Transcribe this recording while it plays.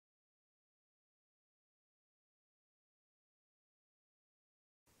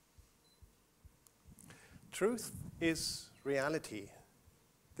Truth is reality.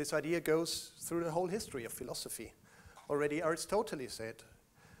 This idea goes through the whole history of philosophy. Already Aristotle said,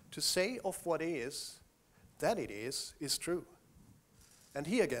 to say of what is, that it is true. And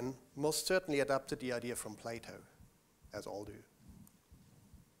he again most certainly adapted the idea from Plato, as all do.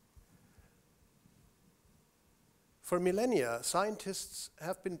 For millennia, scientists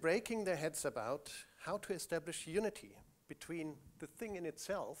have been breaking their heads about how to establish unity between the thing in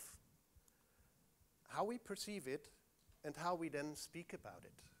itself, how we perceive it, and how we then speak about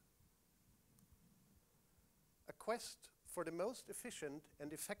it. A quest for the most efficient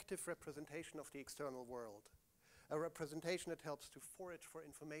and effective representation of the external world. A representation that helps to forage for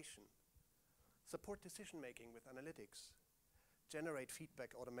information, support decision-making with analytics, generate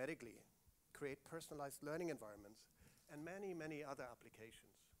feedback automatically, create personalized learning environments, and many, many other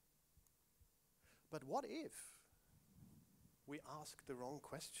applications. But what if we ask the wrong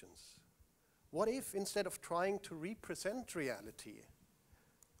questions? What if, instead of trying to represent reality,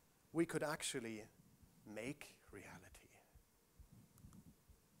 we could actually make reality?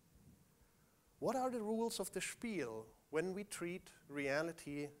 What are the rules of the spiel when we treat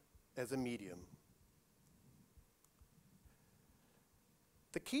reality as a medium?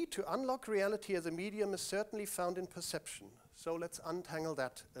 The key to unlock reality as a medium is certainly found in perception. So let's untangle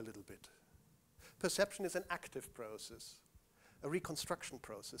that a little bit. Perception is an active process, a reconstruction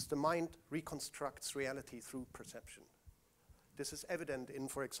process. The mind reconstructs reality through perception. This is evident in,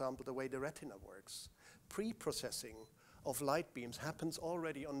 for example, the way the retina works. Pre-processing of light beams happens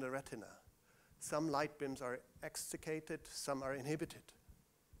already on the retina. Some light beams are excited, some are inhibited.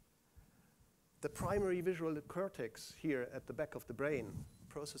 The primary visual cortex here at the back of the brain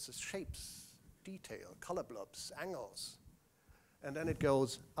processes shapes, detail, color blobs, angles. And then it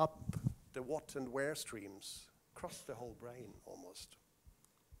goes up the what and where streams, across the whole brain almost.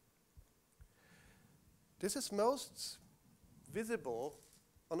 This is most visible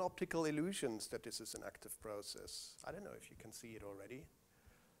on optical illusions, that this is an active process. I don't know if you can see it already.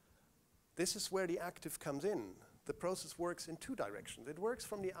 This is where the active comes in. The process works in two directions. It works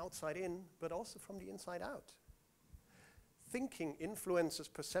from the outside in, but also from the inside out. Thinking influences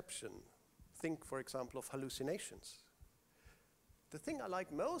perception. Think, for example, of hallucinations. The thing I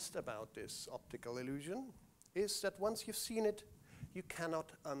like most about this optical illusion is that once you've seen it, you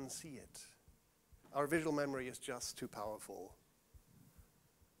cannot unsee it. Our visual memory is just too powerful.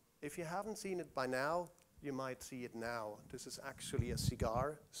 If you haven't seen it by now, you might see it now. This is actually a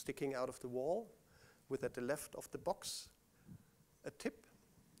cigar sticking out of the wall, with at the left of the box a tip,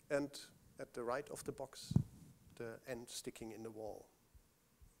 and at the right of the box the end sticking in the wall.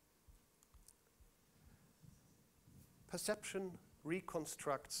 Perception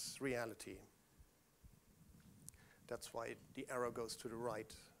reconstructs reality. That's why the arrow goes to the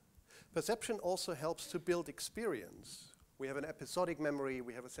right. Perception also helps to build experience. We have an episodic memory,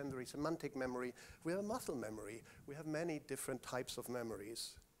 we have a sensory semantic memory, we have a muscle memory, we have many different types of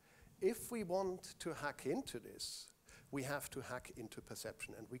memories. If we want to hack into this, we have to hack into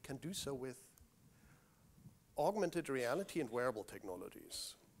perception, and we can do so with augmented reality and wearable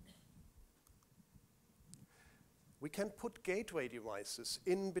technologies. We can put gateway devices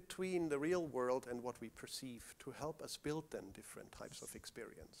in between the real world and what we perceive to help us build then different types of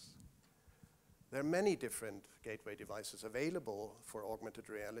experience. There are many different gateway devices available for augmented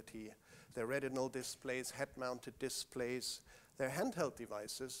reality. There are retinal displays, head-mounted displays. There are handheld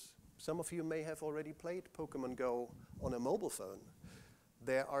devices. Some of you may have already played Pokemon Go on a mobile phone.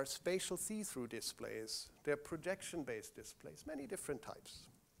 There are spatial see-through displays. There are projection-based displays, many different types.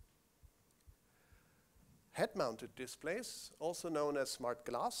 Head-mounted displays, also known as smart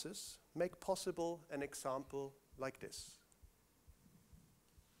glasses, make possible an example like this.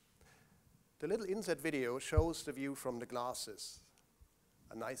 The little inset video shows the view from the glasses.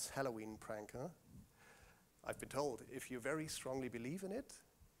 A nice Halloween prank, huh? I've been told if you very strongly believe in it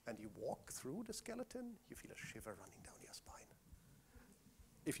and you walk through the skeleton, you feel a shiver running down your spine.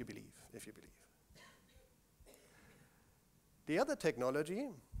 If you believe, if you believe. The other technology,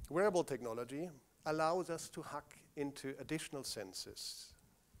 wearable technology, allows us to hack into additional senses,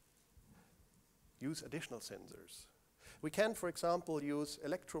 use additional sensors. We can, for example, use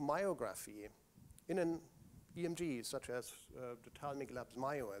electromyography in an EMG, such as the Thalmig Labs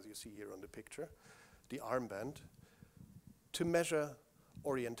Myo, as you see here on the picture, the armband, to measure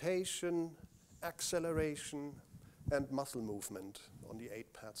orientation, acceleration, and muscle movement on the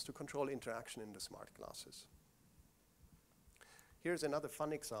 8 pads to control interaction in the smart glasses. Here's another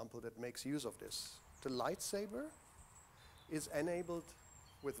fun example that makes use of this. The lightsaber is enabled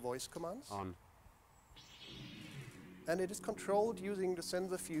with voice commands. On. And it is controlled using the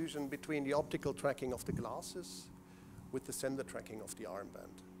sensor fusion between the optical tracking of the glasses with the sensor tracking of the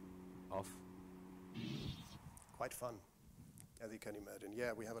armband. Off. Quite fun, as you can imagine.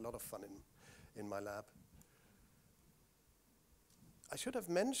 Yeah, we have a lot of fun in my lab. I should have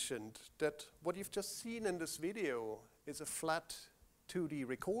mentioned that what you've just seen in this video is a flat 2D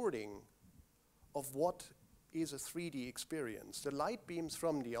recording of what is a 3D experience. The light beams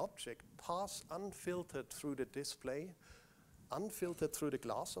from the object pass unfiltered through the display, unfiltered through the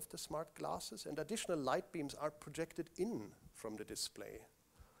glass of the smart glasses, and additional light beams are projected in from the display.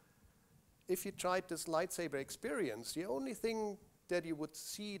 If you tried this lightsaber experience, the only thing that you would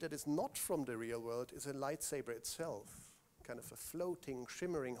see that is not from the real world is a lightsaber itself, kind of a floating,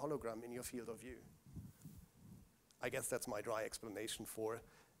 shimmering hologram in your field of view. I guess that's my dry explanation for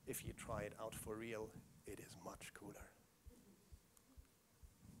if you try it out for real, it is much cooler.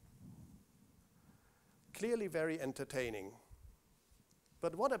 Clearly very entertaining.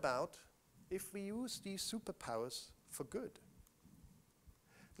 But what about if we use these superpowers for good?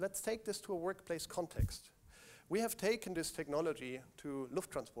 Let's take this to a workplace context. We have taken this technology to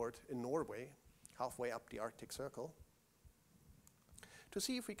Lufttransport in Norway, halfway up the Arctic Circle, to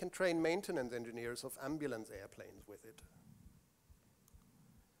see if we can train maintenance engineers of ambulance airplanes with it.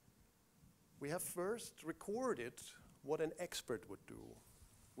 We have first recorded what an expert would do.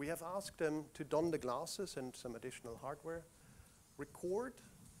 We have asked them to don the glasses and some additional hardware, record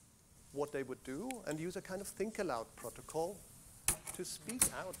what they would do, and use a kind of think aloud protocol to speak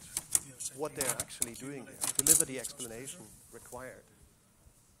out what they're actually doing there, deliver the explanation required.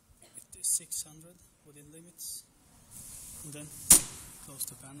 It is 600 within limits, and then close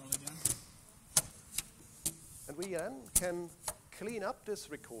the panel again. And we then can clean up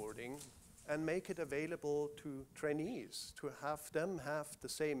this recording and make it available to trainees, to have them have the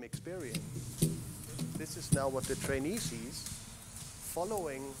same experience. This is now what the trainee sees,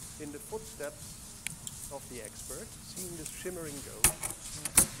 following in the footsteps of the expert, seeing this shimmering go,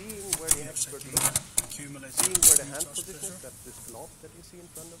 seeing where the expert looks, seeing where the hand position is, that's this glove that you see in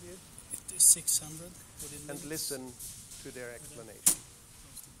front of you, it is 600 within and limits. listen to their explanation.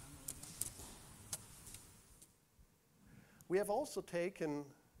 We have also taken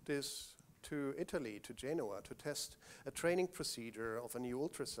this to Italy, to Genoa, to test a training procedure of a new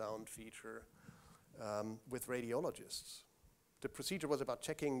ultrasound feature with radiologists. The procedure was about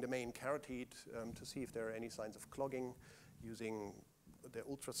checking the main carotid to see if there are any signs of clogging, using the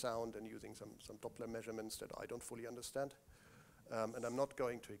ultrasound and using some Doppler measurements that I don't fully understand. And I'm not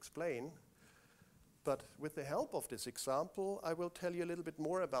going to explain. But with the help of this example, I will tell you a little bit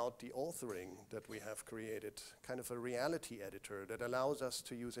more about the authoring that we have created, kind of a reality editor that allows us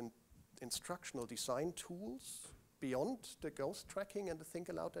to use instructional design tools beyond the ghost tracking and the think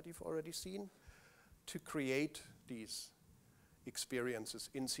aloud that you've already seen to create these experiences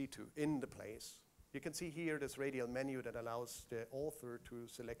in situ, in the place. You can see here this radial menu that allows the author to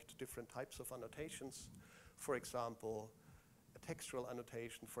select different types of annotations. For example, a textual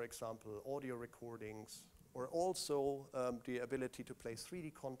annotation, for example, audio recordings, or also the ability to place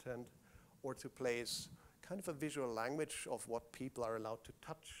 3D content or to place kind of a visual language of what people are allowed to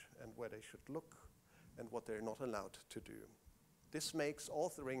touch and where they should look and what they're not allowed to do. This makes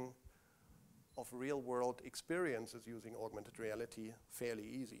authoring of real-world experiences using augmented reality fairly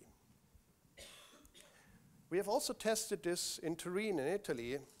easy. We have also tested this in Turin in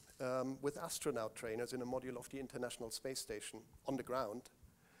Italy with astronaut trainers in a module of the International Space Station on the ground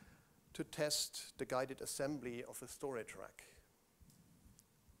to test the guided assembly of a storage rack.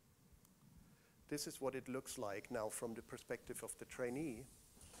 This is what it looks like now from the perspective of the trainee.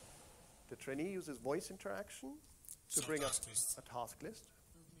 The trainee uses voice interaction to bring up a task list.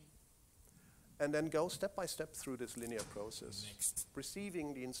 And then go step by step through this linear process,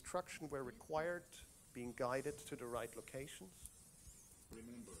 receiving the instruction where required, being guided to the right locations.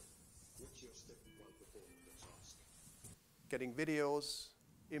 Remember, what's your step while performing the task? Getting videos,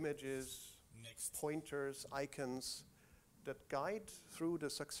 images, pointers, icons that guide through the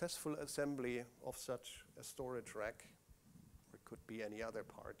successful assembly of such a storage rack, or it could be any other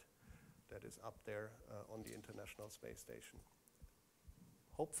part that is up there on the International Space Station.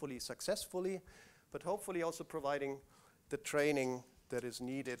 Hopefully successfully, but hopefully also providing the training that is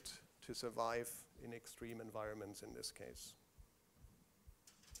needed to survive in extreme environments in this case.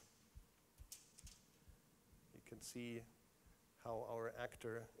 You can see how our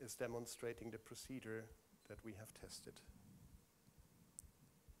actor is demonstrating the procedure that we have tested.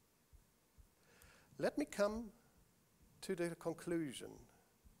 Let me come to the conclusion.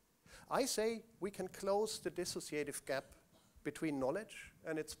 I say we can close the dissociative gap between knowledge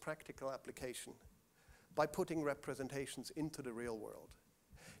and its practical application. by putting representations into the real world.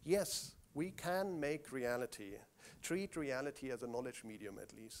 Yes, we can make reality, treat reality as a knowledge medium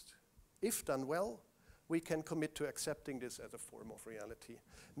at least. If done well, we can commit to accepting this as a form of reality.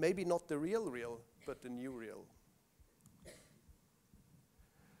 Maybe not the real, but the new real.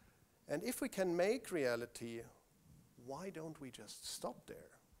 And if we can make reality, why don't we just stop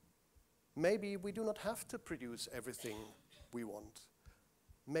there? Maybe we do not have to produce everything we want.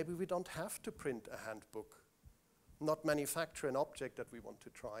 Maybe we don't have to print a handbook, not manufacture an object that we want to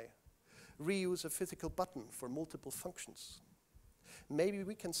try, reuse a physical button for multiple functions. Maybe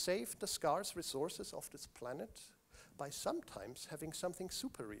we can save the scarce resources of this planet by sometimes having something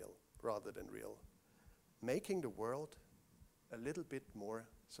super real rather than real, making the world a little bit more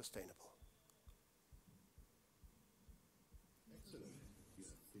sustainable. Excellent. You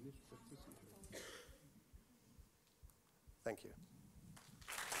have finished practicing. Thank you.